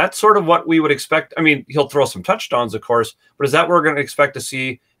team. Is that sort of what we would expect? I mean, he'll throw some touchdowns, of course, but is that what we're going to expect to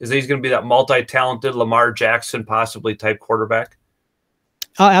see? Is that he's going to be that multi-talented Lamar Jackson possibly type quarterback?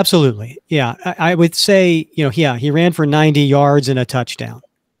 Absolutely. Yeah. I would say, he ran for 90 yards and a touchdown.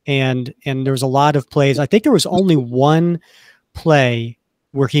 And there was a lot of plays. I think there was only one play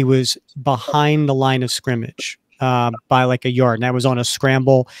where he was behind the line of scrimmage by like a yard, and that was on a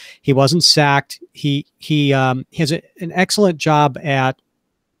scramble. He wasn't sacked. He has an excellent job at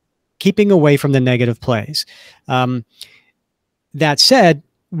keeping away from the negative plays. That said,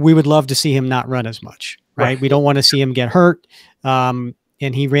 we would love to see him not run as much, right? We don't want to see him get hurt. And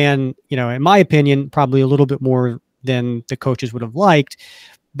he ran, in my opinion, probably a little bit more than the coaches would have liked.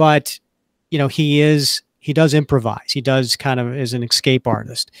 But, he does improvise. He does kind of as an escape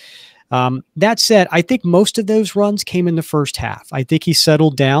artist. That said, I think most of those runs came in the first half. I think he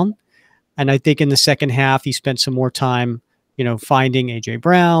settled down. And I think in the second half, he spent some more time, finding A.J.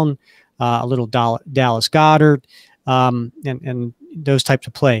 Brown, a little Dallas Goedert, and those types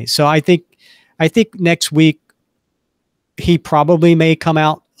of plays. So I think next week, he probably may come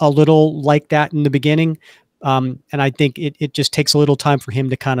out a little like that in the beginning. And I think it just takes a little time for him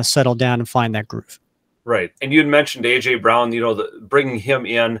to kind of settle down and find that groove. Right. And you had mentioned A.J. Brown, bringing him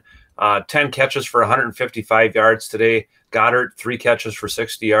in, 10 catches for 155 yards today. Goddard, 3 catches for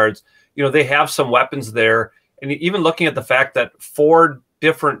 60 yards. They have some weapons there. And even looking at the fact that 4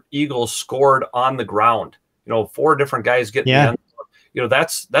 different Eagles scored on the ground, 4 different guys getting in.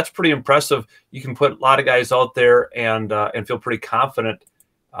 That's pretty impressive. You can put a lot of guys out there and feel pretty confident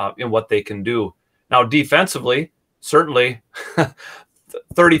in what they can do. Now, defensively, certainly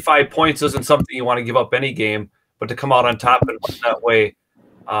 35 points isn't something you want to give up any game, but to come out on top and win that way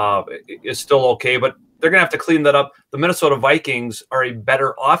is still okay. But they're going to have to clean that up. The Minnesota Vikings are a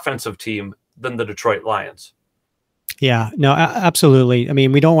better offensive team than the Detroit Lions. Yeah, no, absolutely. I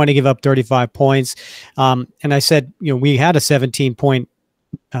mean, we don't want to give up 35 points. And I said, we had a 17-point,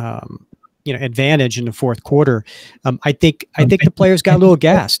 advantage in the fourth quarter. I think the players got a little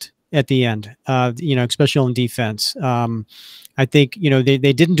gassed at the end, especially on defense. I think,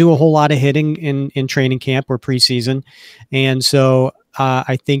 they didn't do a whole lot of hitting in training camp or preseason. And so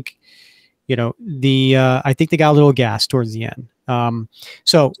I think, I think they got a little gassed towards the end.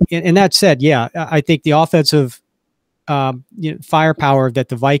 So, and that said, yeah, I think the offensive firepower that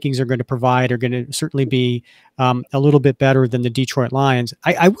the Vikings are going to provide are going to certainly be a little bit better than the Detroit Lions.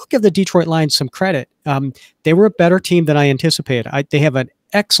 I will give the Detroit Lions some credit. They were a better team than I anticipated. They have an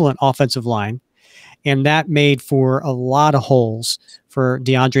excellent offensive line, and that made for a lot of holes for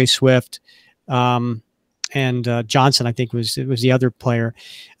DeAndre Swift and Johnson. I think was the other player.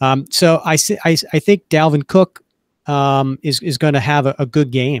 So I think Dalvin Cook is going to have a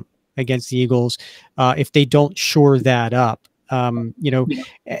good game against the Eagles if they don't shore that up.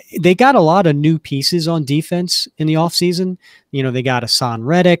 They got a lot of new pieces on defense in the offseason. They got Hassan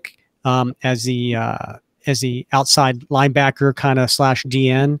Reddick as the outside linebacker kind of /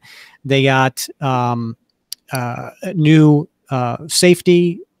 DN. They got new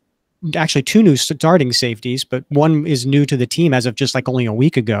safety, actually 2 new starting safeties, but one is new to the team as of just like only a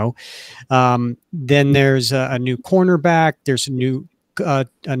week ago. Then there's a new cornerback. There's a new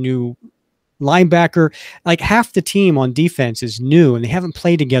linebacker. Like half the team on defense is new and they haven't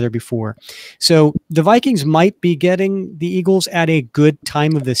played together before. So the Vikings might be getting the Eagles at a good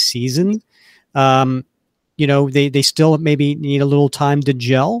time of the season. They still maybe need a little time to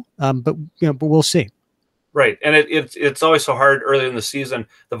gel, but we'll see. Right. And it's always so hard early in the season.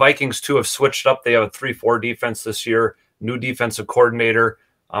 The Vikings too have switched up. They have a 3-4 defense this year, new defensive coordinator.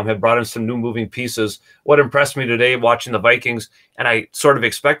 Have brought in some new moving pieces. What impressed me today watching the Vikings, and I sort of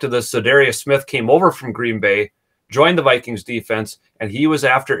expected this, Zadarius Smith came over from Green Bay, joined the Vikings defense, and he was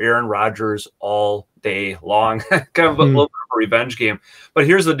after Aaron Rodgers all day long. Kind of a little bit of a revenge game. But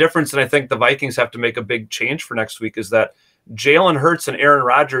here's the difference, and I think the Vikings have to make a big change for next week, is that Jalen Hurts and Aaron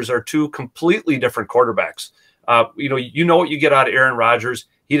Rodgers are 2 completely different quarterbacks. What you get out of Aaron Rodgers.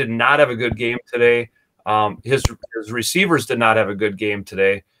 He did not have a good game today. His receivers did not have a good game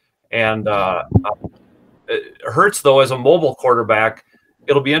today. And Hurts, though, as a mobile quarterback,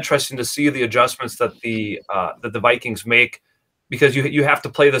 it'll be interesting to see the adjustments that the Vikings make, because you have to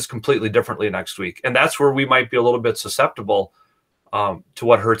play this completely differently next week. And that's where we might be a little bit susceptible to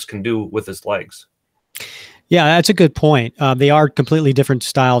what Hurts can do with his legs. Yeah, that's a good point. They are completely different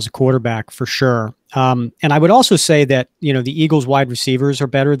styles of quarterback for sure. And I would also say that, the Eagles wide receivers are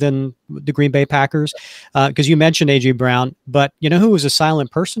better than the Green Bay Packers, because you mentioned A.J. Brown, but who was a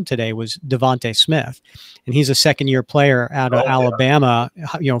silent person today was Devontae Smith, and he's a second-year player out of Alabama,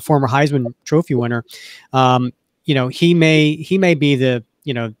 former Heisman Trophy winner. He may be the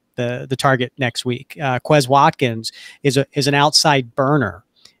target next week. Quez Watkins is an outside burner.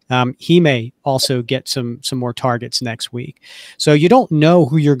 He may also get some more targets next week. So you don't know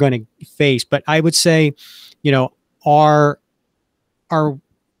who you're going to face, but I would say, our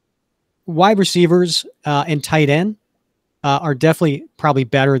wide receivers and tight end are definitely probably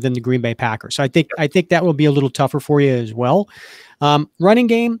better than the Green Bay Packers. So I think that will be a little tougher for you as well. Running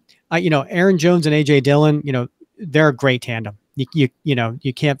game, Aaron Jones and AJ Dillon, they're a great tandem. You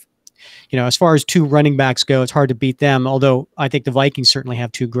can't. As far as 2 running backs go, it's hard to beat them, although I think the Vikings certainly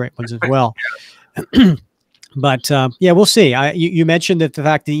have 2 great ones as well. But, we'll see. You mentioned that the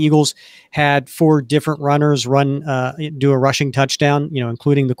fact the Eagles had 4 different runners do a rushing touchdown,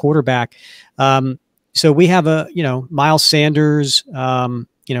 including the quarterback. So we have Miles Sanders,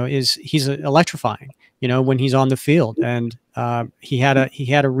 he's electrifying, when he's on the field. And he had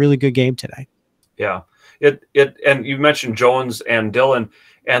a really good game today. Yeah. And you mentioned Jones and Dillon.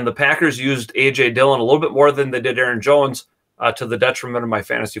 And the Packers used A.J. Dillon a little bit more than they did Aaron Jones, to the detriment of my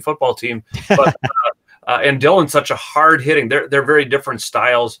fantasy football team. But and Dillon's such a hard hitting. They're very different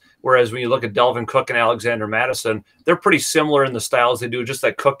styles. Whereas when you look at Delvin Cook and Alexander Madison, they're pretty similar in the styles they do. Just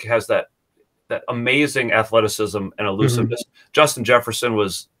that Cook has that that amazing athleticism and elusiveness. Justin Jefferson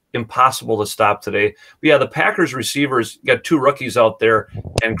was impossible to stop today. But yeah, the Packers receivers got 2 rookies out there,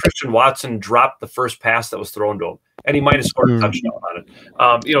 and Christian Watson dropped the first pass that was thrown to him, and he might have scored a touchdown on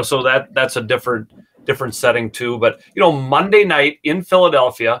it. So that's a different setting too. But Monday night in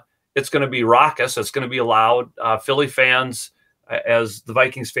Philadelphia, it's going to be raucous. It's going to be loud. Philly fans, as the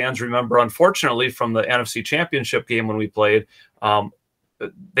Vikings fans remember, unfortunately, from the NFC Championship game when we played,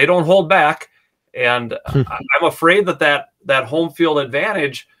 they don't hold back, and I'm afraid that home field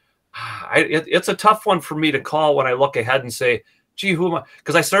advantage. It's a tough one for me to call when I look ahead and say, gee, who am I?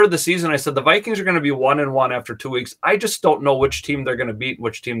 Because I started the season, I said the Vikings are going to be 1-1 after 2 weeks. I just don't know which team they're going to beat,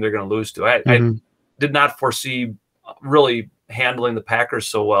 which team they're going to lose to. I did not foresee really handling the Packers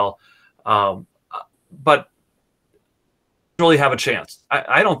so well. But really have a chance.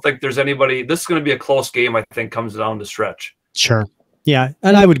 I don't think there's anybody. This is going to be a close game, I think, comes down the stretch. Sure. Yeah.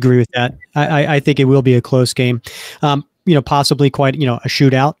 And I would agree with that. I think it will be a close game. Possibly quite, a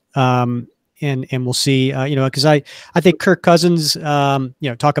shootout. And we'll see, because I think Kirk Cousins,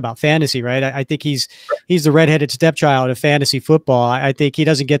 talk about fantasy, right? I think he's the redheaded stepchild of fantasy football. I think he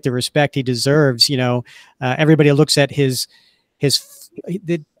doesn't get the respect he deserves. Everybody looks at his I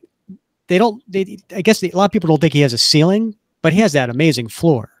guess a lot of people don't think he has a ceiling, but he has that amazing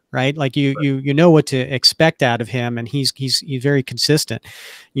floor, right? Like you know what to expect out of him, and he's very consistent.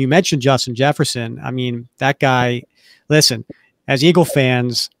 You mentioned Justin Jefferson. I mean, that guy. Listen, as Eagle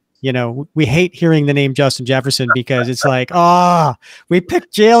fans, we hate hearing the name Justin Jefferson because it's like, we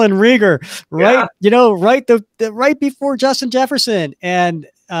picked Jalen Reagor, right? Yeah. Right before Justin Jefferson. And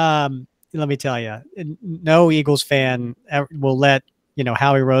let me tell you, no Eagles fan will let,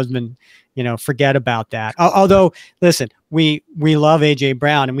 Howie Roseman, forget about that. Although, listen, we love AJ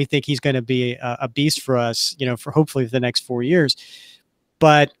Brown and we think he's going to be a beast for us, for hopefully the next 4 years.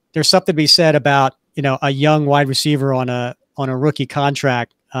 But there's something to be said about, a young wide receiver on a rookie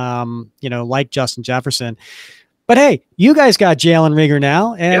contract, like Justin Jefferson. But hey, you guys got Jalen Reagor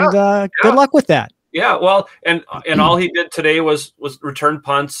now, and good luck with that. Yeah, well, and all he did today was return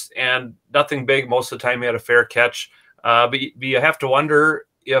punts and nothing big. Most of the time, he had a fair catch. But you have to wonder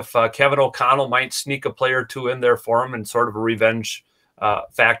if Kevin O'Connell might sneak a play or two in there for him and sort of a revenge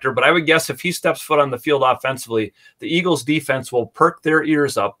factor. But I would guess if he steps foot on the field offensively, the Eagles defense will perk their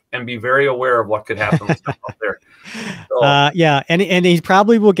ears up and be very aware of what could happen out there. So, and he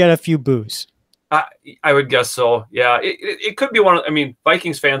probably will get a few boos. I would guess so. Yeah, it could be one of. I mean,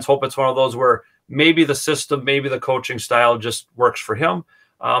 Vikings fans hope it's one of those where maybe the system, maybe the coaching style just works for him.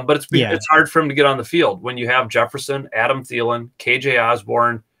 But it's hard for him to get on the field when you have Jefferson, Adam Thielen, KJ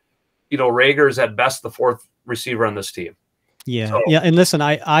Osborne. Reagor is at best the 4th receiver on this team. Yeah. So. Yeah. And listen,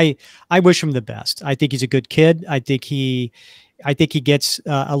 I wish him the best. I think he's a good kid. I think he gets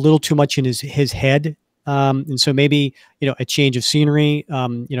a little too much in his head. And so maybe, a change of scenery,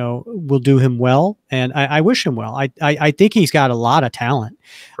 will do him well. And I wish him well. I think he's got a lot of talent.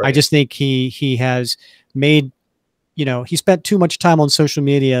 Right. I just think he has made, he spent too much time on social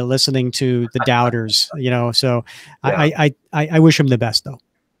media listening to the doubters, so yeah. I wish him the best though.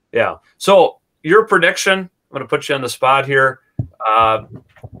 Yeah. So your prediction, I'm going to put you on the spot here.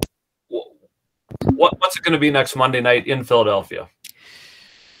 What's it going to be next Monday night in Philadelphia?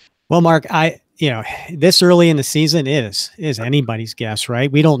 Well, Mark, this early in the season is anybody's guess,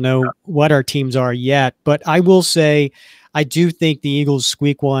 right? We don't know what our teams are yet, but I will say, I do think the Eagles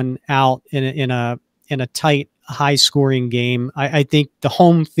squeak one out in a tight, high scoring game. I think the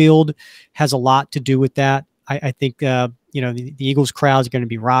home field has a lot to do with that. I think, the Eagles crowd is going to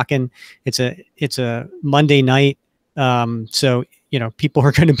be rocking. It's a Monday night. So, people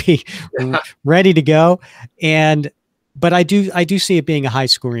are going to be ready to go. But I do see it being a high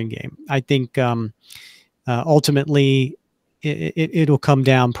scoring game. I think, ultimately it'll come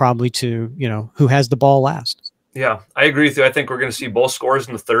down probably to, who has the ball last. Yeah, I agree with you. I think we're going to see both scores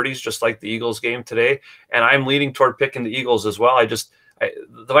in the 30s, just like the Eagles game today. And I'm leaning toward picking the Eagles as well. The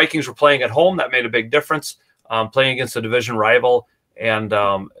Vikings were playing at home. That made a big difference. Playing against a division rival, and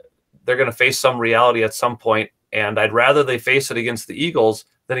they're going to face some reality at some point. And I'd rather they face it against the Eagles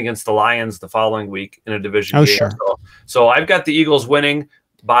than against the Lions the following week in a division game. Sure. So I've got the Eagles winning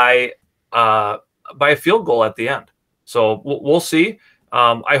by a field goal at the end. So we'll see.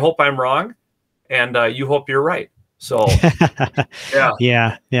 I hope I'm wrong, and you hope you're right. So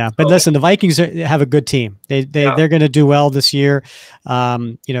yeah. But listen, the Vikings have a good team. They're going to do well this year.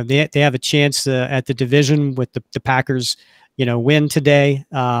 They have a chance at the division with the Packers. Win today.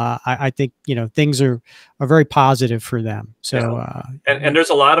 I think things are very positive for them. So and there's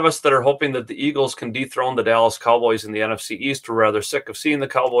a lot of us that are hoping that the Eagles can dethrone the Dallas Cowboys in the NFC East. We're rather sick of seeing the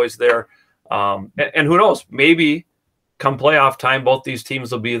Cowboys there. And who knows, maybe come playoff time, both these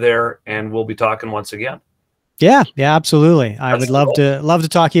teams will be there and we'll be talking once again. Yeah, absolutely. I would love to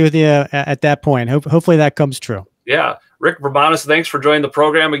talk with you at that point. Hopefully that comes true. Yeah. Rick Verbanis, thanks for joining the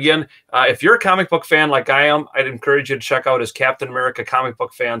program again. If you're a comic book fan like I am, I'd encourage you to check out his Captain America Comic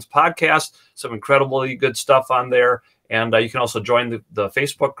Book Fans podcast. Some incredibly good stuff on there. And you can also join the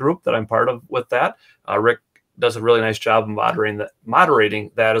Facebook group that I'm part of with that. Rick does a really nice job of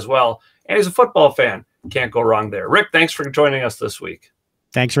moderating that as well. And he's a football fan. Can't go wrong there. Rick, thanks for joining us this week.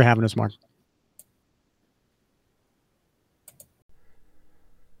 Thanks for having us, Mark.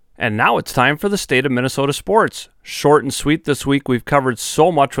 And now it's time for the State of Minnesota Sports. Short and sweet this week. We've covered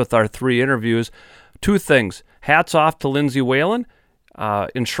so much with our 3 interviews. 2 things. Hats off to Lindsay Whalen,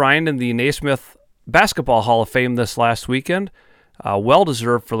 enshrined in the Naismith Basketball Hall of Fame this last weekend.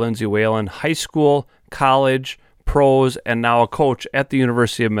 Well-deserved for Lindsay Whalen. High school, college, pros, and now a coach at the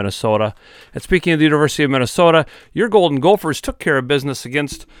University of Minnesota. And speaking of the University of Minnesota, your Golden Gophers took care of business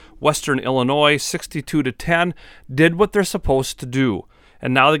against Western Illinois, 62-10, did what they're supposed to do.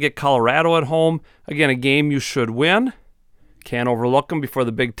 And now they get Colorado at home. Again, a game you should win. Can't overlook them before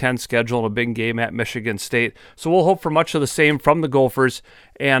the Big Ten schedule and a big game at Michigan State. So we'll hope for much of the same from the Gophers.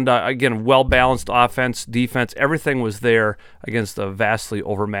 And again, well-balanced offense, defense, everything was there against a vastly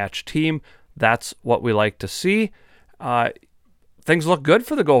overmatched team. That's what we like to see. Things look good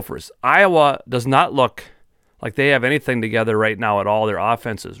for the Gophers. Iowa does not look like they have anything together right now at all. Their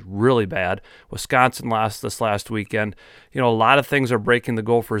offense is really bad. Wisconsin lost this last weekend. A lot of things are breaking the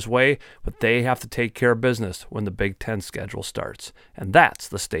Gophers' way, but they have to take care of business when the Big Ten schedule starts. And that's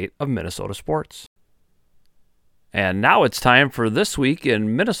the state of Minnesota sports. And now it's time for This Week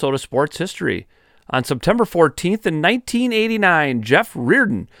in Minnesota Sports History. On September 14th in 1989, Jeff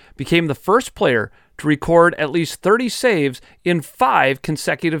Reardon became the first player to record at least 30 saves in 5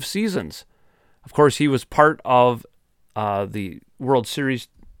 consecutive seasons. Of course, he was part of the World Series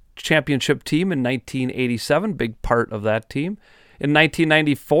championship team in 1987, big part of that team. In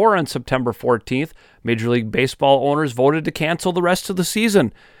 1994, on September 14th, Major League Baseball owners voted to cancel the rest of the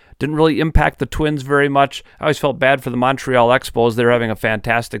season. Didn't really impact the Twins very much. I always felt bad for the Montreal Expos. They were having a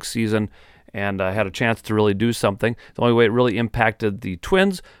fantastic season and had a chance to really do something. The only way it really impacted the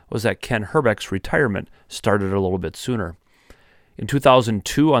Twins was that Ken Herbeck's retirement started a little bit sooner. In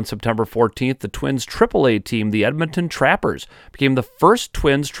 2002, on September 14th, the Twins' AAA team, the Edmonton Trappers, became the first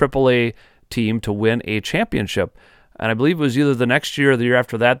Twins AAA team to win a championship. And I believe it was either the next year or the year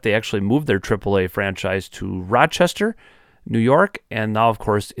after that, they actually moved their AAA franchise to Rochester, New York, and now, of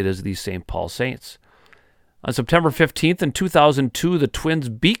course, it is the St. Paul Saints. On September 15th in 2002, the Twins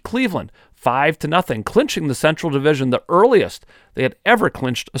beat Cleveland 5-0, clinching the Central Division, the earliest they had ever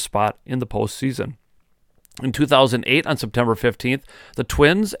clinched a spot in the postseason. In 2008, on September 15th, the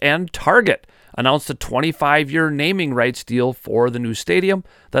Twins and Target announced a 25-year naming rights deal for the new stadium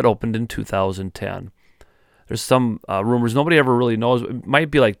that opened in 2010. There's some rumors, nobody ever really knows. It might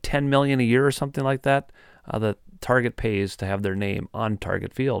be like $10 million a year or something like that that Target pays to have their name on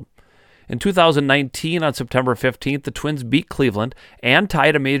Target Field. In 2019, on September 15th, the Twins beat Cleveland and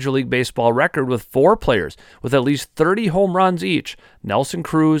tied a Major League Baseball record with 4 players with at least 30 home runs each: Nelson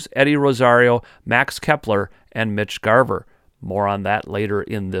Cruz, Eddie Rosario, Max Kepler, and Mitch Garver. More on that later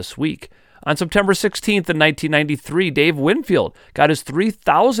in this week. On September 16th in 1993, Dave Winfield got his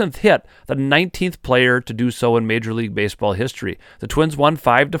 3,000th hit, the 19th player to do so in Major League Baseball history. The Twins won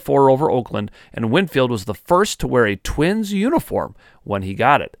 5-4 over Oakland, and Winfield was the first to wear a Twins uniform when he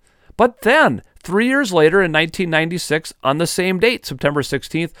got it. But then, 3 years later in 1996, on the same date, September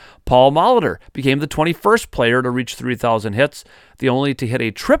 16th, Paul Molitor became the 21st player to reach 3,000 hits, the only to hit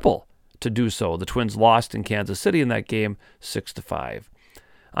a triple to do so. The Twins lost in Kansas City in that game 6-5.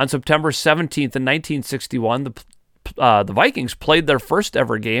 On September 17th in 1961, the Vikings played their first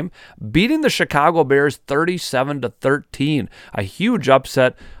ever game, beating the Chicago Bears 37-13. A huge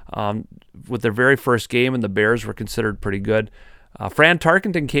upset with their very first game, and the Bears were considered pretty good. Fran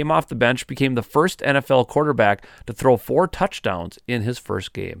Tarkenton came off the bench, became the first NFL quarterback to throw 4 touchdowns in his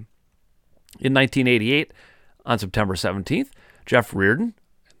first game. In 1988, on September 17th, Jeff Reardon,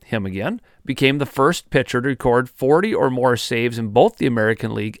 him again, became the first pitcher to record 40 or more saves in both the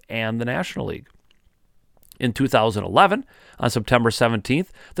American League and the National League. In 2011, on September 17th,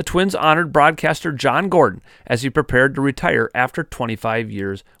 the Twins honored broadcaster John Gordon as he prepared to retire after 25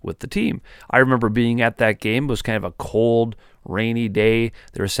 years with the team. I remember being at that game. It was kind of a cold, rainy day.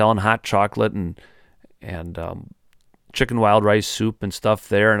 They were selling hot chocolate and chicken wild rice soup and stuff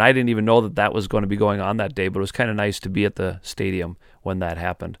there, and I didn't even know that was going to be going on that day, but it was kind of nice to be at the stadium when that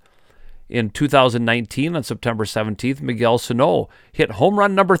happened. In 2019, on September 17th, Miguel Sano hit home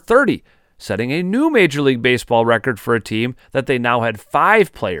run number 30, setting a new Major League Baseball record for a team that they now had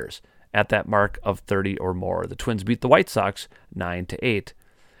 5 players at that mark of 30 or more. The Twins beat the White Sox 9-8.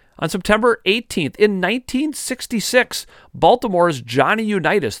 On September 18th, in 1966, Baltimore's Johnny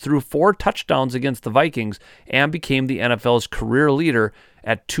Unitas threw 4 touchdowns against the Vikings and became the NFL's career leader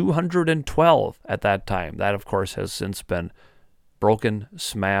at 212 at that time. That, of course, has since been broken,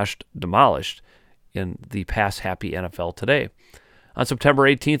 smashed, demolished in the pass-happy NFL today. On September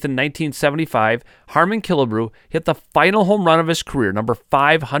 18th in 1975, Harmon Killebrew hit the final home run of his career, number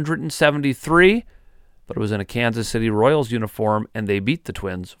 573, but it was in a Kansas City Royals uniform, and they beat the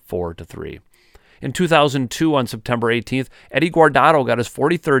Twins 4-3. In 2002, on September 18th, Eddie Guardado got his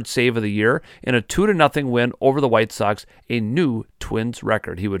 43rd save of the year in a 2-0 win over the White Sox, a new Twins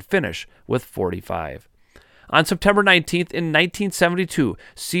record. He would finish with 45. On September 19th in 1972,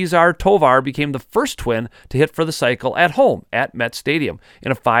 Cesar Tovar became the first Twin to hit for the cycle at home at Met Stadium in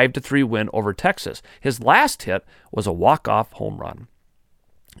a 5-3 win over Texas. His last hit was a walk-off home run.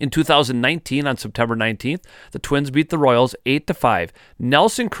 In 2019, on September 19th, the Twins beat the Royals 8-5.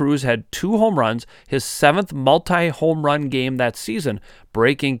 Nelson Cruz had 2 home runs, his 7th multi-home run game that season,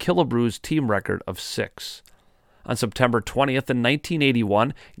 breaking Killebrew's team record of 6. On September 20th in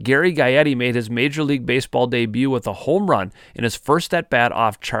 1981, Gary Gaetti made his Major League Baseball debut with a home run in his first at-bat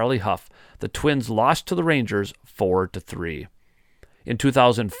off Charlie Huff. The Twins lost to the Rangers 4-3. In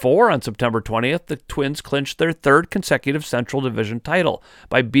 2004, on September 20th, the Twins clinched their 3rd consecutive Central Division title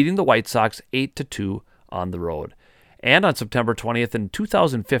by beating the White Sox 8-2 on the road. And on September 20th in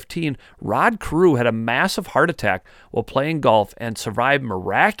 2015, Rod Carew had a massive heart attack while playing golf and survived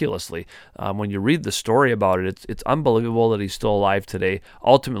miraculously. When you read the story about it, it's unbelievable that he's still alive today.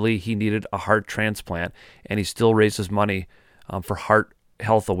 Ultimately, he needed a heart transplant, and he still raises money for heart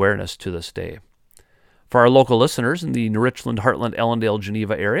health awareness to this day. For our local listeners in the New Richland, Heartland, Ellendale,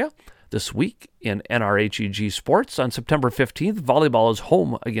 Geneva area, this week in NRHEG Sports, on September 15th, volleyball is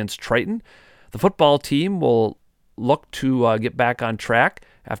home against Triton. The football team will look to get back on track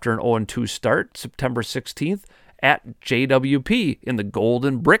after an 0-2 start, September 16th at JWP in the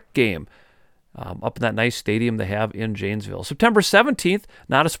Golden Brick game, up in that nice stadium they have in Janesville. September 17th,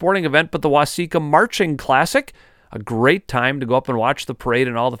 not a sporting event, but the Waseca Marching Classic, a great time to go up and watch the parade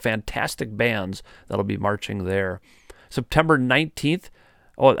and all the fantastic bands that'll be marching there. September 19th,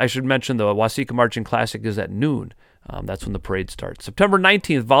 I should mention the Waseca Marching Classic is at noon. That's when the parade starts. September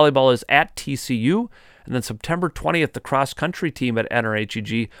 19th, volleyball is at TCU. And then September 20th, the cross-country team at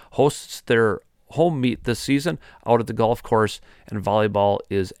NRHEG hosts their home meet this season out at the golf course, and volleyball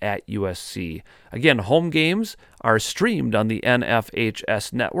is at USC. Again, home games are streamed on the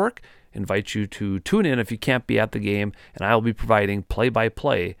NFHS network. Invite you to tune in if you can't be at the game, and I will be providing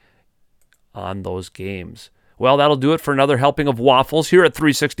play-by-play on those games. Well, that'll do it for another helping of waffles here at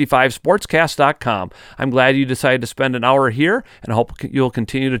 365sportscast.com. I'm glad you decided to spend an hour here, and I hope you'll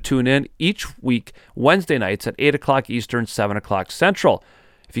continue to tune in each week, Wednesday nights at 8 o'clock Eastern, 7 o'clock Central.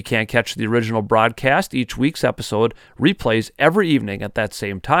 If you can't catch the original broadcast, each week's episode replays every evening at that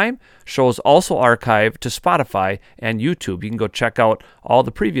same time. Shows also archived to Spotify and YouTube. You can go check out all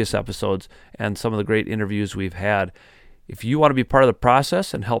the previous episodes and some of the great interviews we've had. If you want to be part of the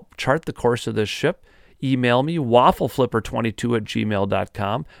process and help chart the course of this ship, email me,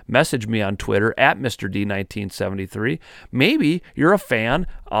 waffleflipper22@gmail.com. Message me on Twitter at MrD1973. Maybe you're a fan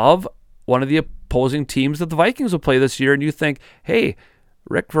of one of the opposing teams that the Vikings will play this year, and you think, hey,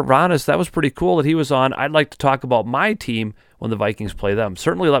 Rick Verbanis, that was pretty cool that he was on. I'd like to talk about my team when the Vikings play them.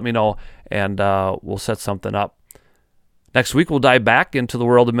 Certainly let me know, and we'll set something up. Next week, we'll dive back into the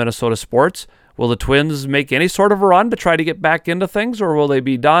world of Minnesota sports. Will the Twins make any sort of a run to try to get back into things, or will they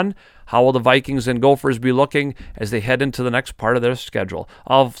be done? How will the Vikings and Gophers be looking as they head into the next part of their schedule?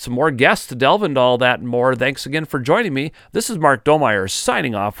 I'll have some more guests to delve into all that and more. Thanks again for joining me. This is Mark Domeyer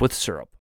signing off with Syrup.